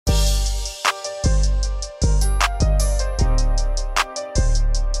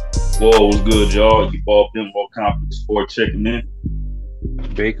What's good, y'all? You ball pinball conflict sport checking in.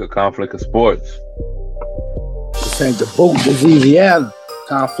 Baker conflict of sports. This ain't the boot, this Louisiana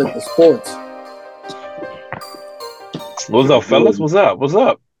conflict of sports. What's up, fellas? What's up? What's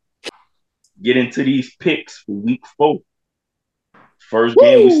up? Get into these picks for week 4. First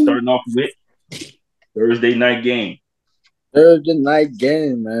game we starting off with Thursday night game. Thursday night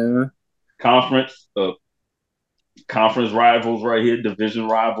game, man. Conference rivals right here, division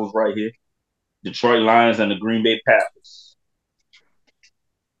rivals right here. Detroit Lions and the Green Bay Packers.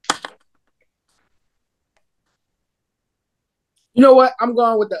 You know what? I'm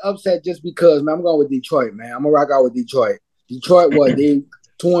going with the upset just because, man. I'm going with Detroit, man. I'm gonna rock out with Detroit. Detroit, what, they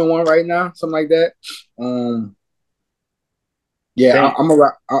 2-1 right now, something like that. Yeah, I'm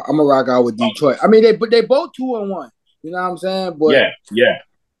gonna rock out with Detroit. I mean, they both 2-1. You know what I'm saying? But yeah.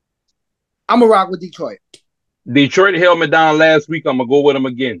 I'm gonna rock with Detroit. Detroit held me down last week. I'm gonna go with them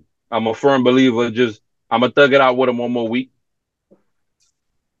again. I'm a firm believer. I'm gonna thug it out with them one more week.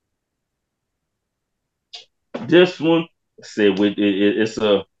 This one, it's a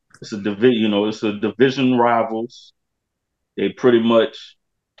division. It's a division rivals. They pretty much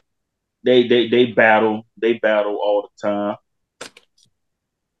they battle all the time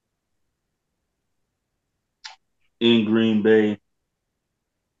in Green Bay.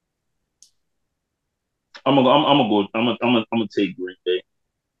 I'm gonna take Green Bay.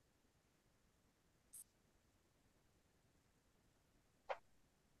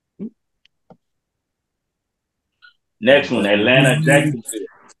 Next one, Atlanta, Jacksonville.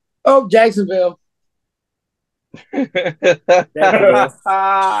 Oh, Jacksonville.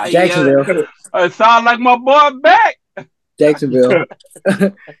 Jacksonville. It sounds like my boy back. Jacksonville.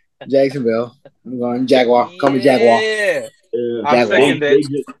 Jacksonville. I'm going Jaguar. Call me Jaguar. Yeah. I second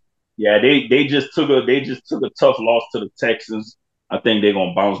that. They just took a tough loss to the Texans. I think they're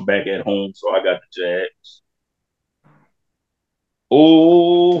gonna bounce back at home, so I got the Jags.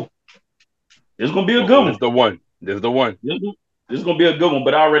 Oh, it's gonna be a good one. This is the one. This is gonna be a good one,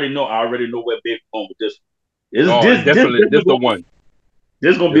 but I already know where Big going with this. This is the one.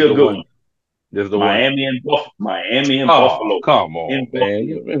 This is gonna be a good one. This is the Miami and Buffalo. Come on, man.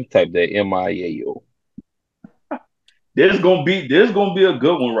 You type that MIAO. This is gonna be a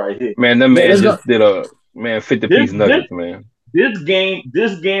good one right here. Man, that man just did a 50-piece nuggets, man. This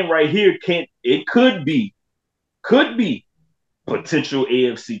game right here could be potential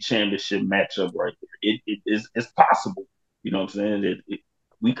AFC Championship matchup right here. It's possible. You know what I'm saying?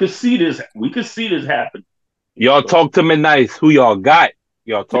 We could see this. We could see this happen. Y'all talk to me nice. Who y'all got?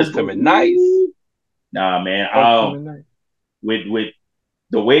 Y'all talk to me nice. Nah, man. With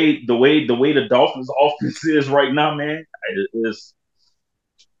the way the Dolphins offense is right now, man,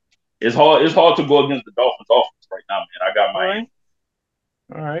 it's hard to go against the Dolphins offense right now, man. I got Miami.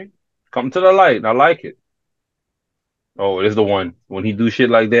 All right. Come to the light. I like it. Oh, it is the one. When he do shit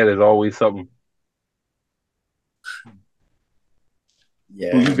like that, there's always something.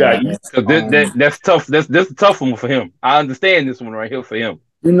 Yeah, you got that's tough. That's a tough one for him. I understand this one right here for him.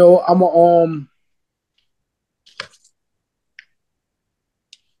 You know,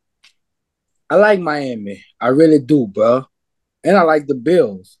 I like Miami. I really do, bro. And I like the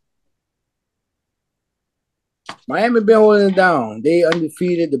Bills. Miami been holding it down. They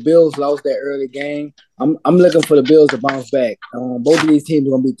undefeated. The Bills lost that early game. I'm looking for the Bills to bounce back. Both of these teams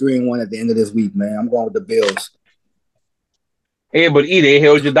are gonna be 3-1 at the end of this week, man. I'm going with the Bills. Hey, but they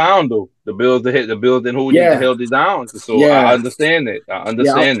held you down though. The Bills didn't hold you. They held you down. So I understand that.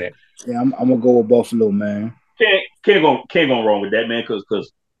 Yeah, I'm gonna go with Buffalo, man. Can't go wrong with that, man.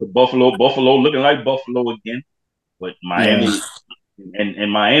 Because the Buffalo looking like Buffalo again, but Miami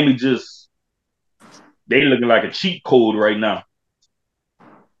and Miami just they looking like a cheat code right now.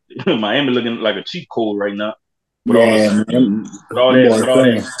 Miami looking like a cheat code right now. With all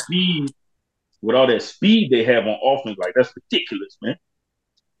that speed they have on offense, like that's ridiculous, man.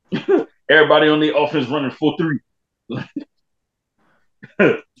 Everybody on the offense running 4-3.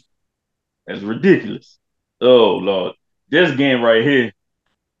 That's ridiculous. Oh Lord, this game right here,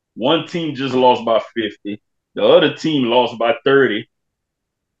 one team just lost by 50. The other team lost by 30.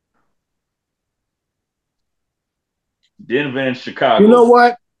 Denver and Chicago. You know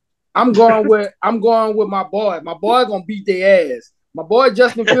what? I'm going with my boy. My boy gonna beat their ass. My boy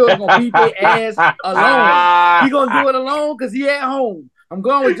Justin Fields gonna beat their ass alone. He gonna do it alone because he at home. I'm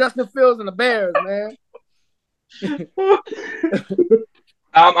going with Justin Fields and the Bears, man.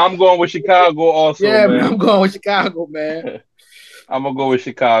 I'm going with Chicago also. Yeah, man. I'm going with Chicago, man. I'm gonna go with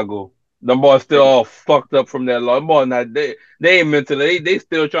Chicago. The boys still all fucked up from that loss. They ain't mentally. They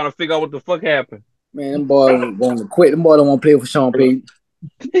still trying to figure out what the fuck happened. Man, them boys going to quit. Them boys don't want to play for Sean Payton.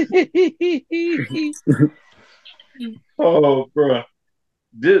 Oh, bro.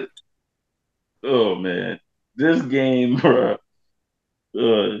 This. Oh man. This game, bro.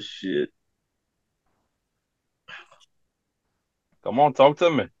 Oh shit. Come on, talk to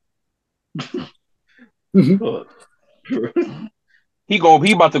me. Oh, He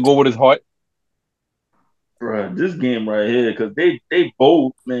about to go with his heart. bro, this game right here, because they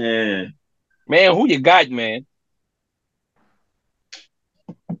both, man. Man, who you got, man?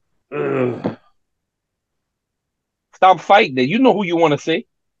 Because Stop fighting it. You know who you want to see.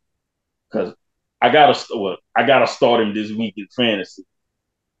 I gotta start him this week in fantasy.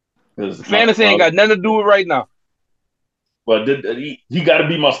 Because Fantasy ain't got nothing to do with right now. but he got to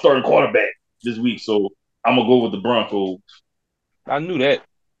be my starting quarterback this week, so I'm gonna go with the Broncos. I knew that.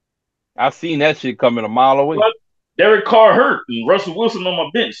 I seen that shit coming a mile away. But Derek Carr hurt and Russell Wilson on my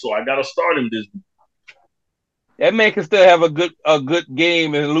bench, so I gotta start him this week. That man can still have a good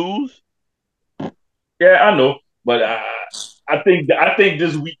game and lose. Yeah, I know, but I think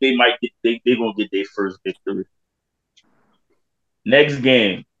this week they might get they gonna get their first victory. Next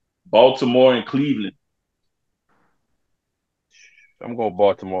game, Baltimore and Cleveland. I'm going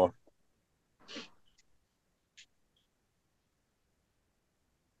Baltimore.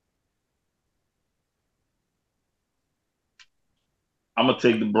 I'm gonna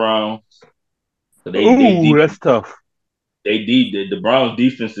take the Browns. That's tough. The Browns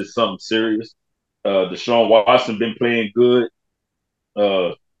defense is something serious. Deshaun Watson been playing good.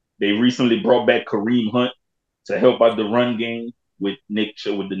 They recently brought back Kareem Hunt to help out the run game with the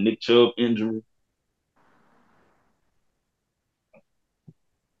Nick Chubb injury.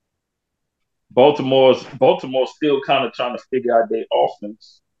 Baltimore's still kind of trying to figure out their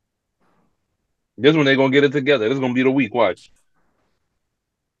offense. This one they're gonna get it together. This is gonna be the week. Watch.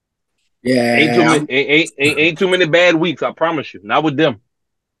 Yeah, ain't too many bad weeks. I promise you. Not with them.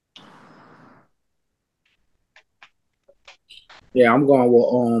 Yeah, I'm going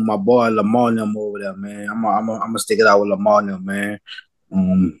with my boy Lamar and them over there, man. I'm gonna stick it out with Lamar and them, man.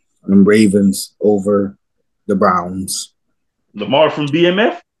 Them Ravens over the Browns. Lamar from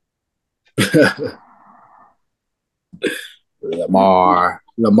BMF.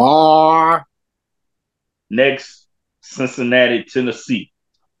 Lamar. Next, Cincinnati, Tennessee.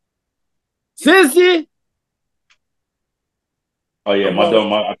 Cincy. Oh yeah,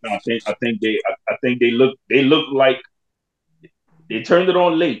 I think they look like they turned it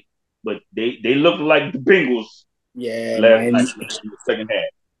on late, but they look like the Bengals. Yeah, last man. night in the second half.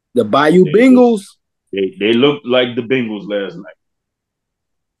 The Bayou Bengals. They looked like the Bengals last night.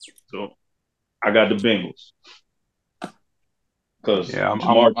 So I got the Bengals. Because I'm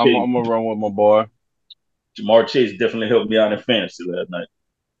gonna run with my boy. Jamar Chase definitely helped me out in fantasy last night.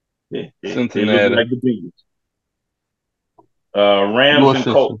 They look like the Bengals. Rams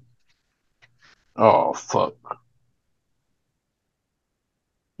and Colts. Oh fuck!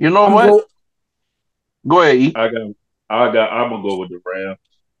 You know what? Go ahead, E. I'm gonna go with the Rams.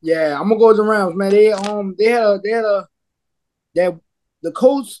 Yeah, I'm gonna go with the Rams, man. The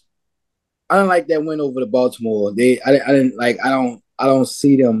Colts. I didn't like that win over the Baltimore. I don't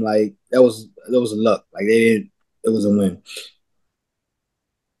see them like that was a luck. Like it was a win.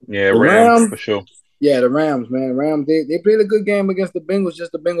 Yeah, Rams for sure. Yeah, the Rams, man. Rams, they played a good game against the Bengals.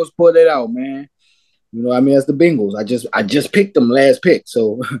 Just the Bengals pulled it out, man. You know what I mean? That's the Bengals. I just picked them last pick.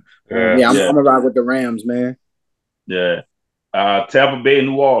 So I'm gonna ride with the Rams, man. Yeah. Tampa Bay,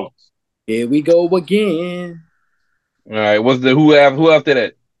 New Orleans. Here we go again. All right, who after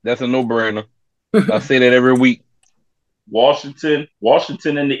that? That's a no-brainer. I say that every week. Washington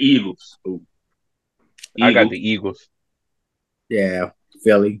and the Eagles. Ooh. I got the Eagles. Yeah,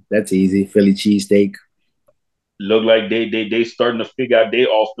 Philly. That's easy. Philly cheesesteak. Look like they starting to figure out their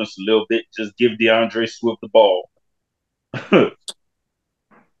offense a little bit. Just give DeAndre Swift the ball.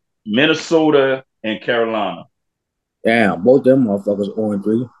 Minnesota and Carolina. Damn, both them motherfuckers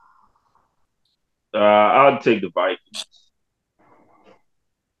 0-3. I'll take the Vikings.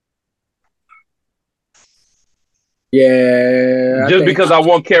 Yeah. Because I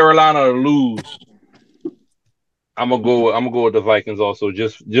want Carolina to lose, I'm gonna go with the Vikings also.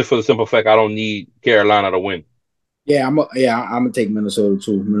 Just for the simple fact I don't need Carolina to win. Yeah, I'm gonna take Minnesota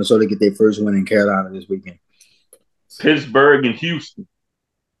too. Minnesota get their first win in Carolina this weekend. Pittsburgh and Houston.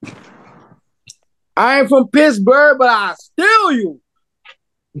 I ain't from Pittsburgh, but I steal you.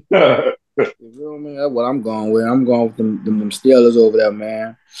 You feel me? That's what I'm going with. I'm going with them Steelers over there,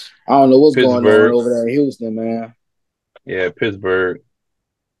 man. I don't know what's going on over there in Houston, man. Yeah, Pittsburgh.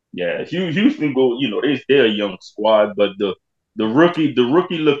 Yeah, Houston go. You know, they're a young squad, but the rookie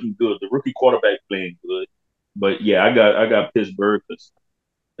looking good. The rookie quarterback playing good. But yeah, I got Pittsburgh because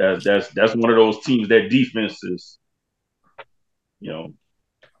That's one of those teams that defense is, you know,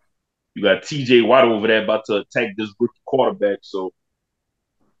 you got TJ Watt over there about to attack this rookie quarterback. So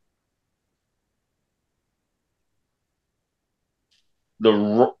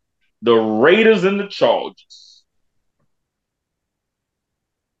the Raiders and the Chargers.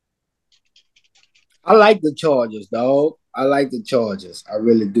 I like the Chargers, dog. I like the Chargers. I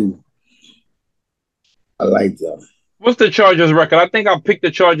really do. I like them. What's the Chargers record? I think I picked the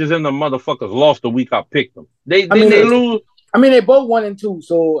Chargers and the motherfuckers lost the week I picked them. They lose. I mean, they both 1-2.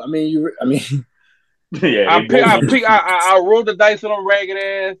 So I mean, Yeah, I rolled the dice on them ragged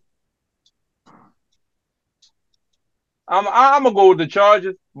ass. I'm gonna go with the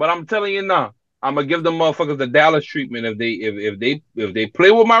Chargers, but I'm telling you now, I'm gonna give them motherfuckers the Dallas treatment if they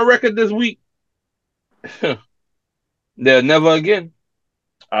play with my record this week. They'll never again.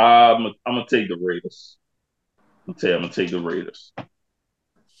 I'm gonna take the Raiders. I'm gonna take the Raiders.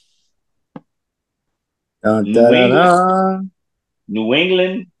 New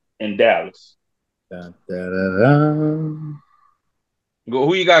England and Dallas. Go.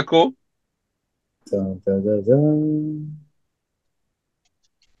 Who you got, Cole?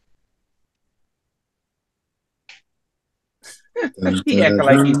 He acting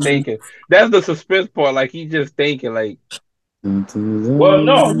like he's thinking. That's the suspense part. Like he's just thinking. Like, well,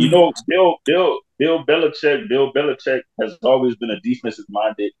 no, you know, Bill Belichick has always been a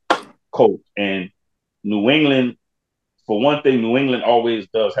defensive-minded coach, and New England, for one thing, New England always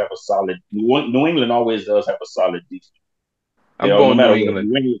does have a solid. New England always does have a solid defense. I'm going New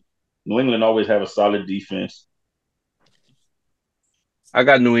England. New England always have a solid defense. I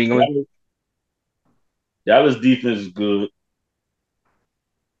got New England. Dallas defense is good.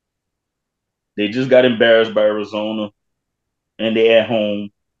 They just got embarrassed by Arizona, and they at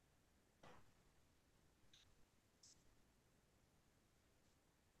home.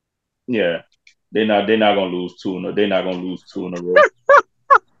 Yeah, they're not gonna lose two in a. They're not gonna lose two in a row.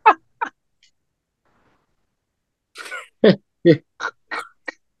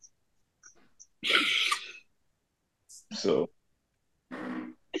 So,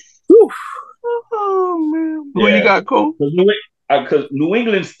 oh man, who you got, Cole? Because New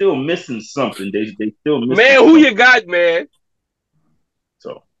England's still missing something. They still missing. Man, who you got, man?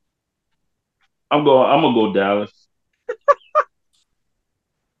 So, I'm gonna go Dallas.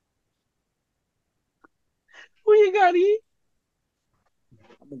 Who you got, E?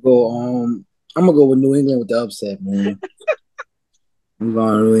 I'm gonna go with New England with the upset, man. I'm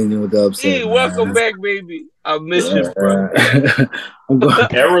going New England with the upset. E, welcome back, baby. I miss you, bro. I'm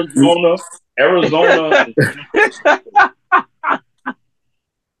going Arizona.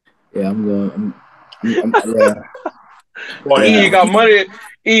 Yeah, I'm going. Well, E, you got money.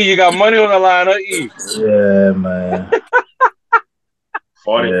 E, you got money on the line, huh? E. Yeah, man.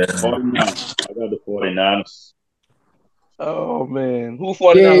 49. I got the 49ers. Oh man, who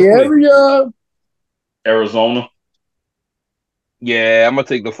 49ers? Yeah. Arizona. Yeah, I'm gonna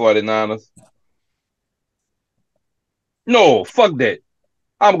take the 49ers. No, fuck that.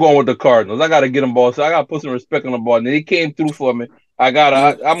 I'm going with the Cardinals. I gotta get them balls. So I gotta put some respect on the ball. And they came through for me. I'm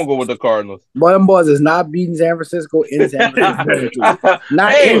gonna go with the Cardinals. Boy, them boys is not beating San Francisco in San Francisco.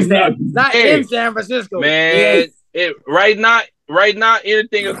 in San Francisco. Man, right now,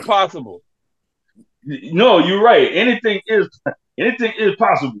 anything is possible. No, you're right. Anything is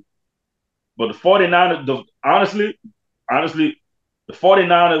possible. But the 49ers, honestly, the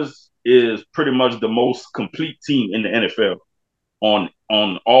 49ers is pretty much the most complete team in the NFL on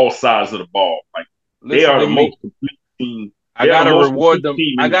all sides of the ball. Like they are the most complete team. I gotta reward them.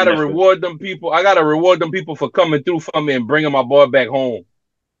 I gotta reward them people. I gotta reward them people for coming through for me and bringing my boy back home.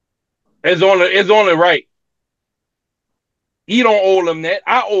 It's only right. He don't owe them that.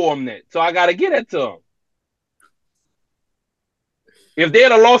 I owe him that. So I gotta get it to him. If they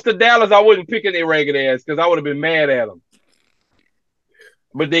had lost to Dallas, I wouldn't pick their ragged ass because I would have been mad at them.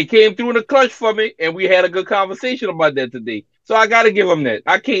 But they came through in the clutch for me, and we had a good conversation about that today. So I gotta give them that.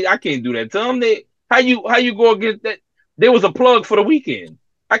 I can't do that to them. How you go against that? There was a plug for the weekend.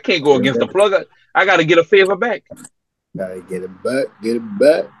 I can't go against the plug. I gotta get a favor back. Gotta get it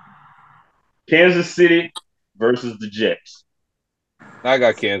back. Kansas City versus the Jets. I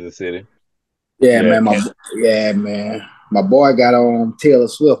got Kansas City. Yeah, man. My boy got on Taylor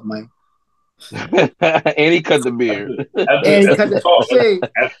Swift, man. And he cut the beard. As the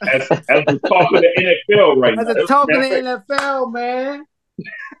talk of the NFL right now. As the talk of the NFL, man.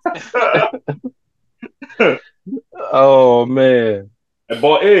 Oh man. That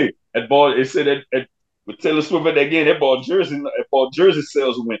boy, it said that with Taylor Swift at that game, that ball jersey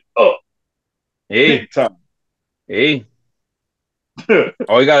sales went up. Hey. Big time. Hey.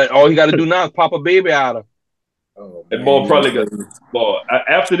 All he got to do now is pop a baby out of. Oh, That ball probably got ball.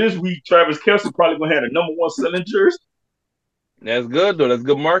 After this week, Travis Kelce probably gonna have the #1 selling jersey. That's good though. That's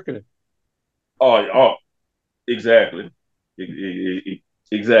good marketing. Oh, exactly,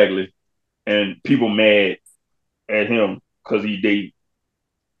 exactly. And people mad at him because he dated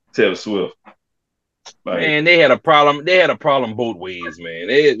Taylor Swift. Like, Man, they had a problem. They had a problem both ways, man.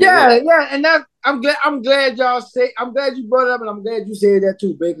 Yeah, and that I'm glad y'all say. I'm glad you brought it up, and I'm glad you said that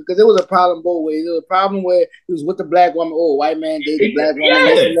too, Baker, because it was a problem both ways. It was a problem where he was with the black woman. Oh, white man dated black woman.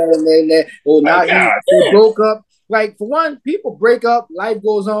 Yeah. And that. Oh, now they damn. broke up. Like, for one, people break up. Life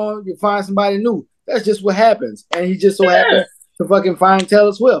goes on. You find somebody new. That's just what happens. And he just so happened to fucking find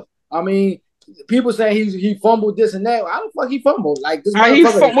Taylor Swift. I mean, people saying he fumbled this and that. How the fuck he fumbled? Like, this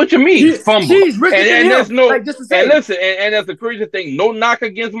motherfucker. What you mean? Fumbled. She's richer than him. There's no. Like, just to say. And listen, and that's the crazy thing. No knock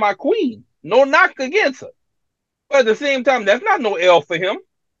against my queen. No knock against her. But at the same time, that's not no L for him.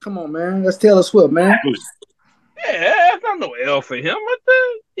 Come on, man. That's Taylor Swift, man. Yeah, that's not no L for him. What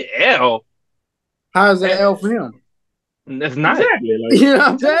the L? How is that L for him? That's not exactly. Like, you know what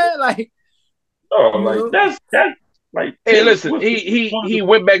I'm saying? Like, that's like. Hey, Taylor listen, Swift he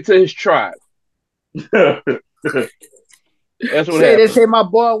went back to his tribe. That's what happened. They say my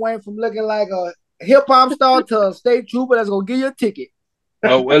boy went from looking like a hip hop star to a state trooper that's gonna give you a ticket.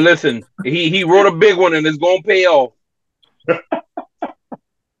 Oh well, listen, he wrote a big one and it's gonna pay off.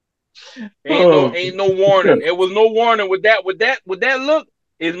 Ain't no warning. It was no warning with that look.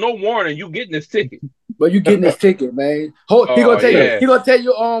 It's no warning. You getting this ticket. But you getting this ticket, man. He gonna tell you. He gonna tell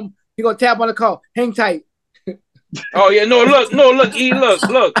you. He gonna tap on the call. Hang tight. Oh yeah, look. E,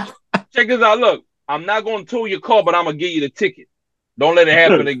 look. Check this out. Look, I'm not gonna tow your car, but I'm gonna give you the ticket. Don't let it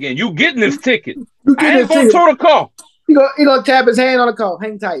happen again. You getting this ticket. I ain't gonna tow the car. He gonna tap his hand on the call.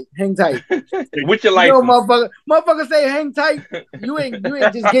 Hang tight. With your license. Motherfucker say hang tight. You ain't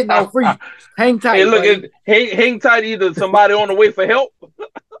just getting out free. Hang tight. Hey, look, hang tight. Either somebody on the way for help.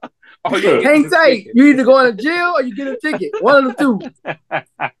 Hang tight. You either going to jail or you get a ticket. One of the two.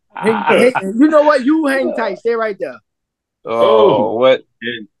 You know what? You hang tight. Stay right there. Oh, what?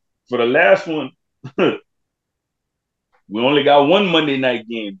 And for the last one, we only got one Monday night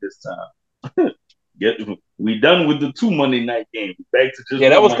game this time. We done with the 2 Monday night games. Back to just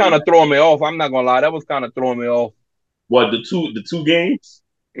that was kind of throwing me off. I'm not gonna lie, that was kind of throwing me off. What, the two games?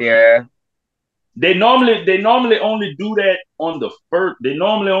 Yeah. They normally only do that on the first. They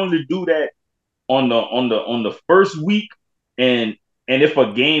normally only do that on the first week, and if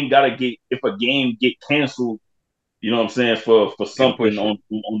a game get canceled, you know what I'm saying, for something on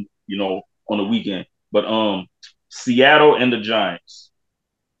the weekend. But Seattle and the Giants.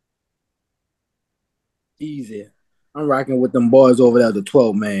 Easy. I'm rocking with them boys over there, the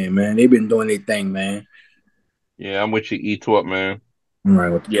 12 man. They been doing their thing, man. Yeah, I'm with you, E2 man. I'm right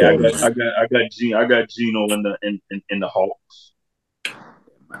with the 12, I got Gino in the Hawks.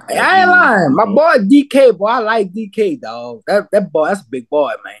 I ain't lying. My boy DK, boy, I like DK, dog. That boy, that's a big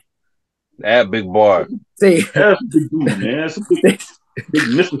boy, man. That big boy. See, that's a big dude, man. That's a big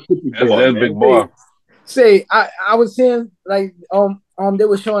Mississippi boy. That's a big boy. See, I was seeing like they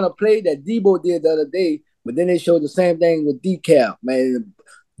were showing a play that Debo did the other day, but then they showed the same thing with Decal, man.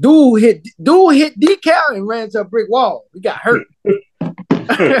 Dude hit Decal and ran into a brick wall. He got hurt.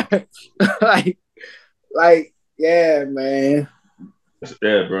 like, yeah, man.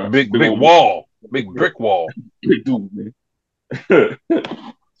 Yeah, bro. Big wall. Big brick wall. Big dude, man.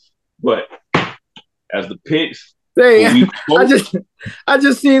 But as the picks, I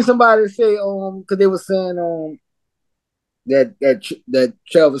just seen somebody say because they were saying that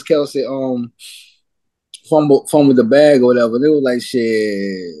Travis Kelce fumbled the bag or whatever. They were like,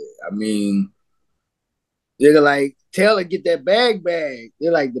 shit. I mean, they're like, Taylor get that bag.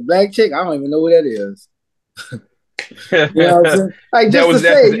 They're like, the black chick. I don't even know who that is. You know what I'm saying? Like, just to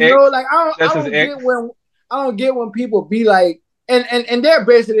say, you know, like I don't get when people be like, and they're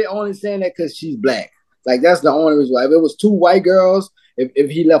basically only saying that because she's black. Like, that's the only reason why. If it was 2 white girls, if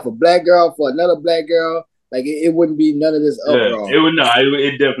he left a black girl for another black girl, like it wouldn't be none of this uproar. It would not.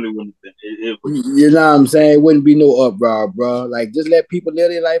 It definitely wouldn't. You know what I'm saying? It wouldn't be no uproar, bro. Like, just let people live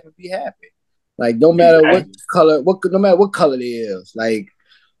their life and be happy. Like, no matter what color, no matter what color it is. Like,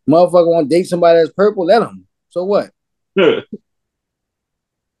 motherfucker want to date somebody that's purple, let them. So what? You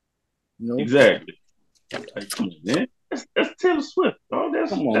know? Exactly. Like, come on, man. That's Taylor Swift, dog.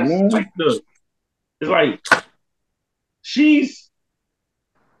 That's man. Like it's like she's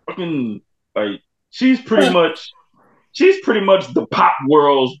fucking like she's pretty much the pop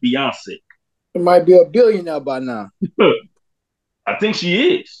world's Beyonce. It might be a billionaire by now. I think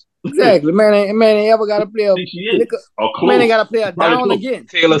she is. Exactly. Man ain't ever got to play a think she is. liquor. Or close. Man ain't got to play a Probably down close. again.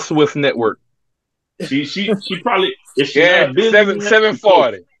 Taylor Swift Network. She probably, if she Yeah, not busy,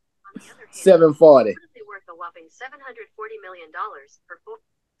 740. 740. Worth a whopping $740 million for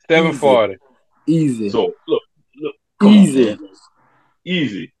 740. Easy. So look, come Easy. on, man.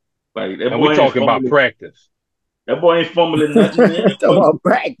 Easy. Like that And boy we're talking about practice. That boy ain't fumbling nothing, man. That Talking about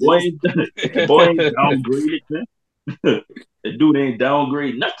practice. boy ain't downgraded, man. That dude ain't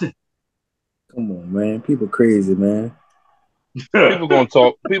downgrade nothing. Come on, man. People crazy, man. People gonna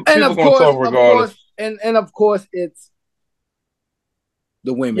talk. People gonna talk regardless. And of course, it's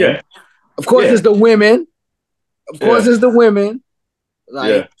the women. Yeah. Of course, it's the women. Of course, it's the women.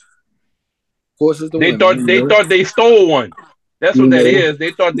 Like, of course, it's the women. They thought they stole one. That's what that is.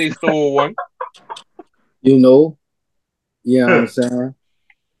 They thought they stole one. You know. Yeah, you know what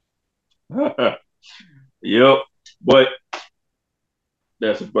I'm saying. Yep. But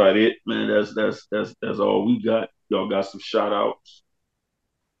that's about it, man. That's all we got. Y'all got some shout outs.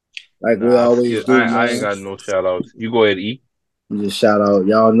 Like we always do. I ain't got no shout outs. You go ahead, E. Just shout out.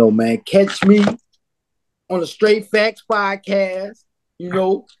 Y'all know, man. Catch me on the Straight Facts podcast. You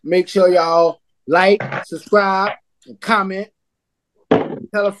know, make sure y'all like, subscribe, and comment.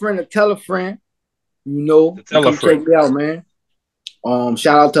 Tell a friend to tell a friend. You know, come check me out, man.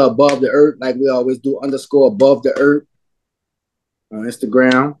 Shout out to Above the Earth, like we always do, _Above the Earth on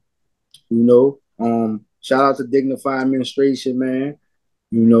Instagram. You know, shout out to Dignify Administration, man.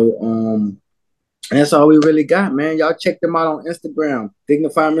 You know, and that's all we really got, man. Y'all check them out on Instagram.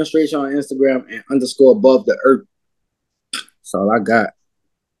 Dignify Administration on Instagram and _Above the Earth. That's all I got.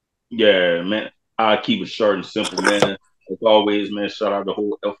 Yeah, man. I keep it short and simple, man. As always, man. Shout out the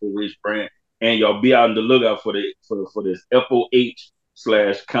whole FOH brand, and y'all be out on the lookout for this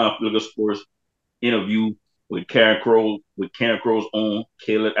FOH/Conflict of Sports interview with Karen Crow's own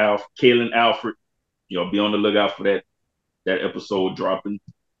Kaylin Alfred. Y'all be on the lookout for that episode dropping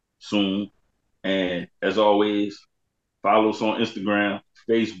soon. And as always, follow us on Instagram,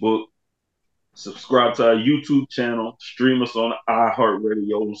 Facebook, subscribe to our YouTube channel, stream us on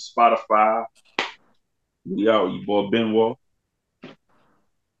iHeartRadio, Spotify. We out, you boy Benoit.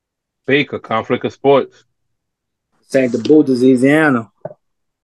 Baker, Conflict of Sports. St. Louisiana.